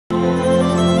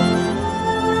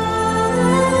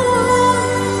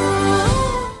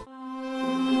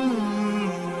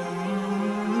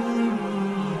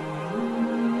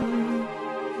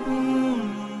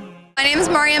My name is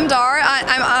Mariam Dar.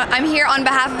 I'm here on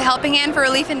behalf of Helping Hand for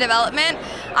Relief and Development.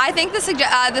 I think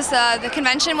the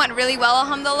convention went really well,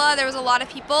 alhamdulillah. There was a lot of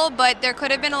people, but there could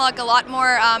have been a lot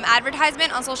more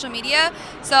advertisement on social media.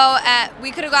 So we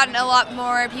could have gotten a lot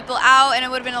more people out and it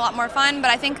would have been a lot more fun,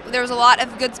 but I think there was a lot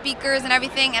of good speakers and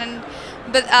everything.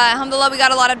 But alhamdulillah, we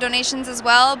got a lot of donations as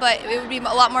well, but it would be a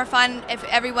lot more fun if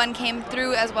everyone came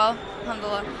through as well,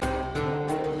 alhamdulillah.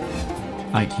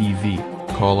 iTV,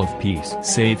 Call of Peace,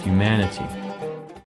 Save Humanity.